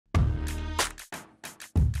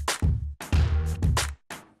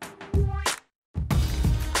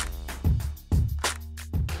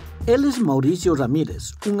Él es Mauricio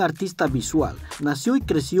Ramirez, un artista visual. Nació y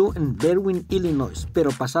creció en Berwyn, Illinois,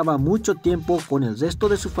 pero pasaba mucho tiempo con el resto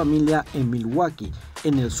de su familia en Milwaukee,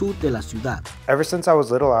 en el sur de la ciudad. Ever since I was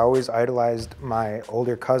little, I always idolized my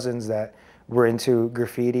older cousins that were into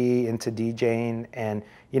graffiti, into DJing, and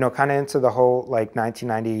kind of into the whole like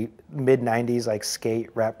 1990, mid-90s like skate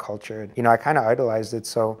rap culture. I kind of idolized it,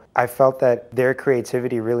 so I felt that their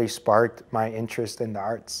creativity really sparked my interest in the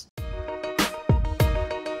arts.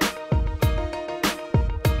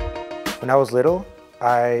 When I was little,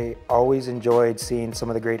 I always enjoyed seeing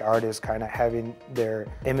some of the great artists kind of having their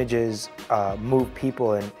images move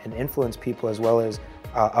people and influence people, as well as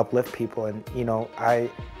uplift people. And I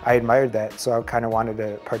admired that, so I kind of wanted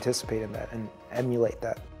to participate in that and emulate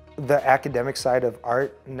that. The academic side of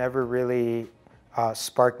art never really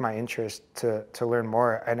sparked my interest to learn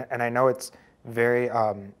more. And I know it's very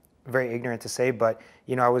ignorant to say, but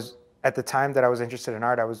I was, at the time that I was interested in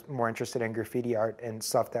art, I was more interested in graffiti art and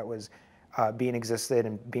stuff that was being existed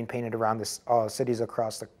and being painted around the cities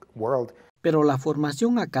across the world. Pero la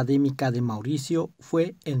formación académica de Mauricio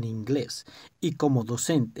fue en inglés y como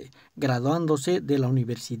docente, graduándose de la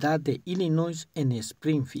Universidad de Illinois en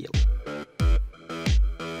Springfield.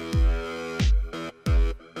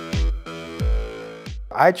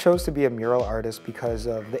 I chose to be a mural artist because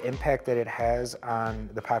of the impact that it has on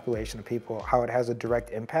the population of people, how it has a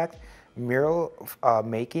direct impact. Mural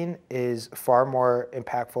making is far more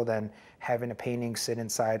impactful than having a painting sit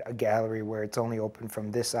inside a gallery where it's only open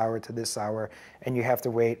from this hour to this hour and you have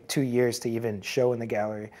to wait 2 years to even show in the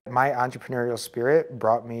gallery. My entrepreneurial spirit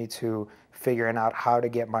brought me to figuring out how to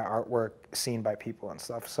get my artwork seen by people and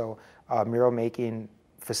stuff. So mural making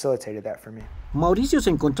facilitated that for me. Mauricio se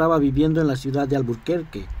encontraba viviendo en la ciudad de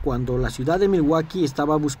Albuquerque cuando la ciudad de Milwaukee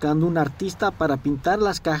estaba buscando un artista para pintar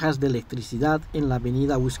las cajas de electricidad en la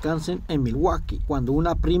avenida Wisconsin en Milwaukee, cuando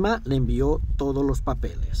una prima le envió todos los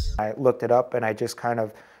papeles. I looked it up and I just kind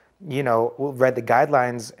of, read the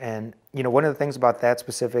guidelines, and one of the things about that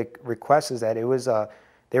specific request is that it was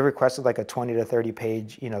they requested like a 20 to 30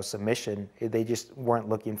 page, submission. They just weren't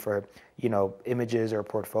looking for, images or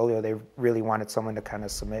portfolio. They really wanted someone to kind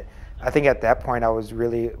of submit. I think at that point I was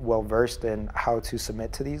really well versed in how to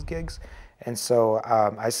submit to these gigs. And so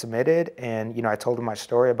I submitted, and, I told them my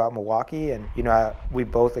story about Milwaukee, and, we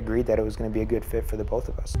both agreed that it was going to be a good fit for the both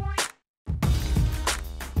of us.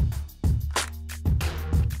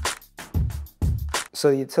 So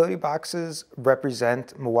the utility boxes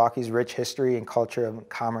represent Milwaukee's rich history and culture and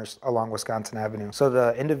commerce along Wisconsin Avenue. So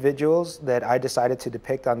the individuals that I decided to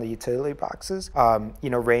depict on the utility boxes,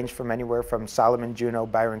 range from anywhere from Solomon Juneau,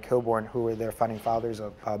 Byron Kilbourne, who were the founding fathers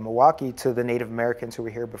of Milwaukee, to the Native Americans who were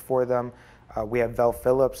here before them. We have Vel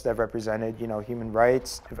Phillips that represented, human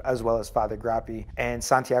rights, as well as Father Grappi, and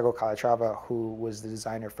Santiago Calatrava, who was the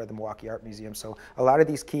designer for the Milwaukee Art Museum. So a lot of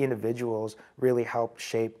these key individuals really helped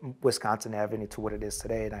shape Wisconsin Avenue to what it is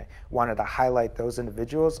today, and I wanted to highlight those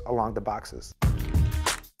individuals along the boxes.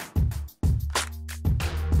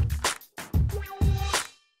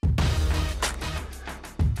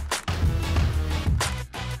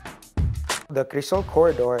 The Crisol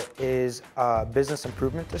Corridor is a business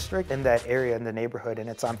improvement district in that area, in the neighborhood, and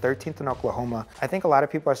it's on 13th and Oklahoma. I think a lot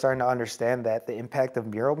of people are starting to understand that the impact of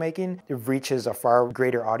mural making, it reaches a far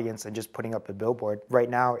greater audience than just putting up a billboard. Right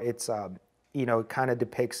now, it's it kind of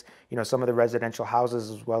depicts, some of the residential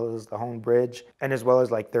houses, as well as the Home Bridge, and as well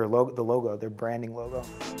as like their logo, their branding logo.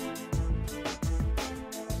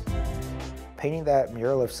 Painting that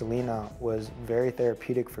mural of Selena was very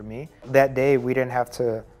therapeutic for me. That day, we didn't have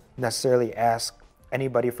to necessarily ask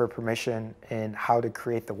anybody for permission in how to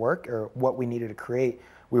create the work or what we needed to create.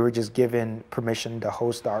 We were just given permission to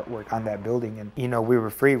host the artwork on that building, and we were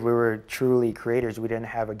free. We were truly creators. We didn't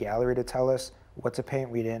have a gallery to tell us what to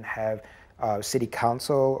paint. We didn't have city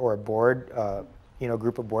council or a board,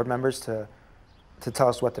 group of board members to tell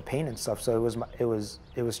us what to paint and stuff. So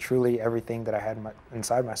it was truly everything that I had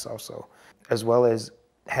inside myself. So, as well as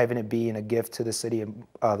having it be a gift to the city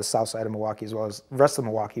of the south side of Milwaukee, as well as the rest of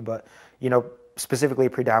Milwaukee, but specifically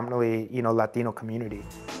predominantly Latino community.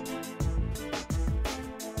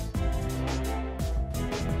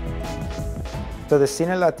 So the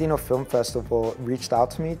Cine Latino Film Festival reached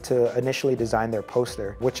out to me to initially design their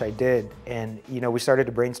poster, which I did, and we started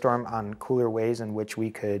to brainstorm on cooler ways in which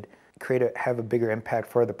we could have a bigger impact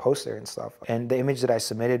for the poster and stuff. And the image that I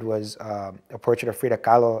submitted was a portrait of Frida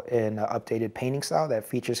Kahlo in an updated painting style that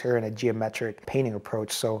features her in a geometric painting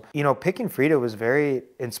approach. So, picking Frida was very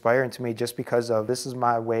inspiring to me, just because of this is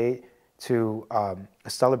my way to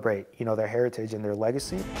celebrate, their heritage and their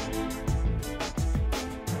legacy.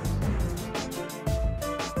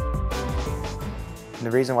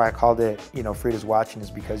 And the reason why I called it, Frida's Watching is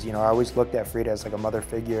because, I always looked at Frida as like a mother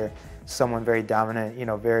figure, someone very dominant,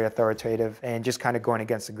 very authoritative, and just kind of going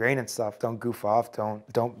against the grain and stuff. Don't goof off,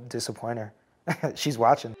 don't disappoint her. She's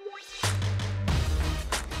watching.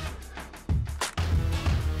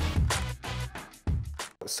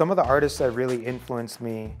 Some of the artists that really influenced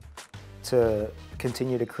me to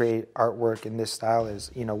continue to create artwork in this style is,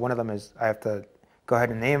 one of them is, I have to go ahead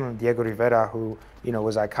and name him, Diego Rivera, who,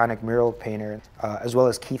 was an iconic mural painter, as well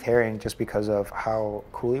as Keith Haring, just because of how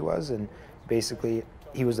cool he was. And basically,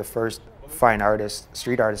 he was the first fine artist,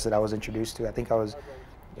 street artist that I was introduced to. I think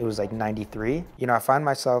it was like 93. I find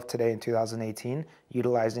myself today in 2018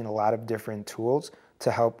 utilizing a lot of different tools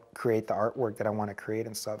to help create the artwork that I want to create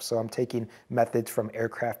and stuff. So I'm taking methods from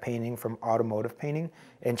aircraft painting, from automotive painting,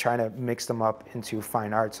 and trying to mix them up into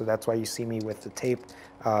fine art. So that's why you see me with the tape,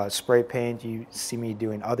 spray paint, you see me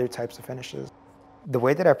doing other types of finishes. The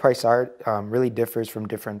way that I price art really differs from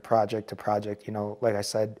different project to project. Like I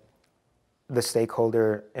said, the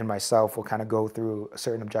stakeholder and myself will kind of go through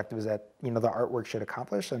certain objectives that, the artwork should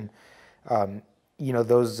accomplish. And,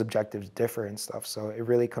 those objectives differ and stuff. So it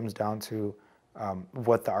really comes down to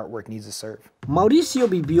what the artwork needs to serve. Mauricio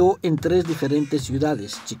vivió en 3 diferentes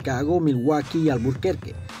ciudades, Chicago, Milwaukee y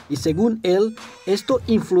Albuquerque, y según él, esto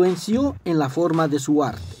influenció en la forma de su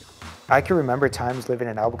arte. I can remember times living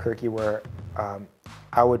in Albuquerque where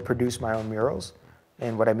I would produce my own murals,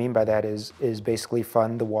 and what I mean by that is basically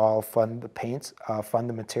fund the wall, fund the paints, fund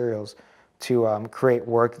the materials to create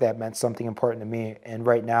work that meant something important to me. And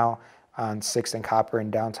right now, on 6th and Copper in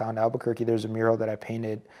downtown Albuquerque, there's a mural that I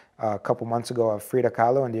painted a couple months ago of Frida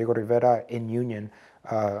Kahlo and Diego Rivera in union.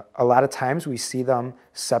 A lot of times we see them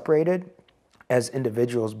separated as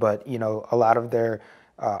individuals, but a lot of their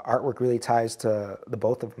artwork really ties to the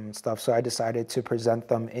both of them and stuff. So I decided to present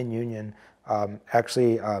them in union,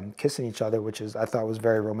 actually kissing each other, which I thought was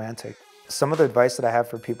very romantic. Some of the advice that I have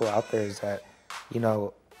for people out there is that,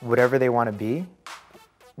 whatever they want to be,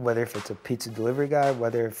 whether if it's a pizza delivery guy,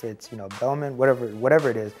 whether if it's, bellman, whatever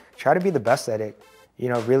it is, try to be the best at it.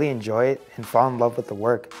 Really enjoy it and fall in love with the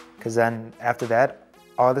work, because then after that,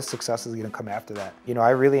 all the success is going to come after that. I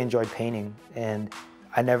really enjoyed painting, and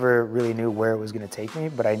I never really knew where it was going to take me,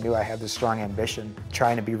 but I knew I had this strong ambition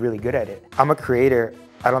trying to be really good at it. I'm a creator.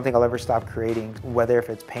 I don't think I'll ever stop creating, whether if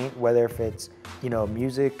it's paint, whether if it's,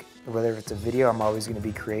 music, whether if it's a video, I'm always going to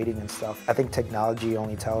be creating and stuff. I think technology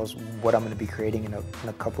only tells what I'm going to be creating in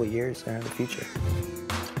a couple of years and in the future.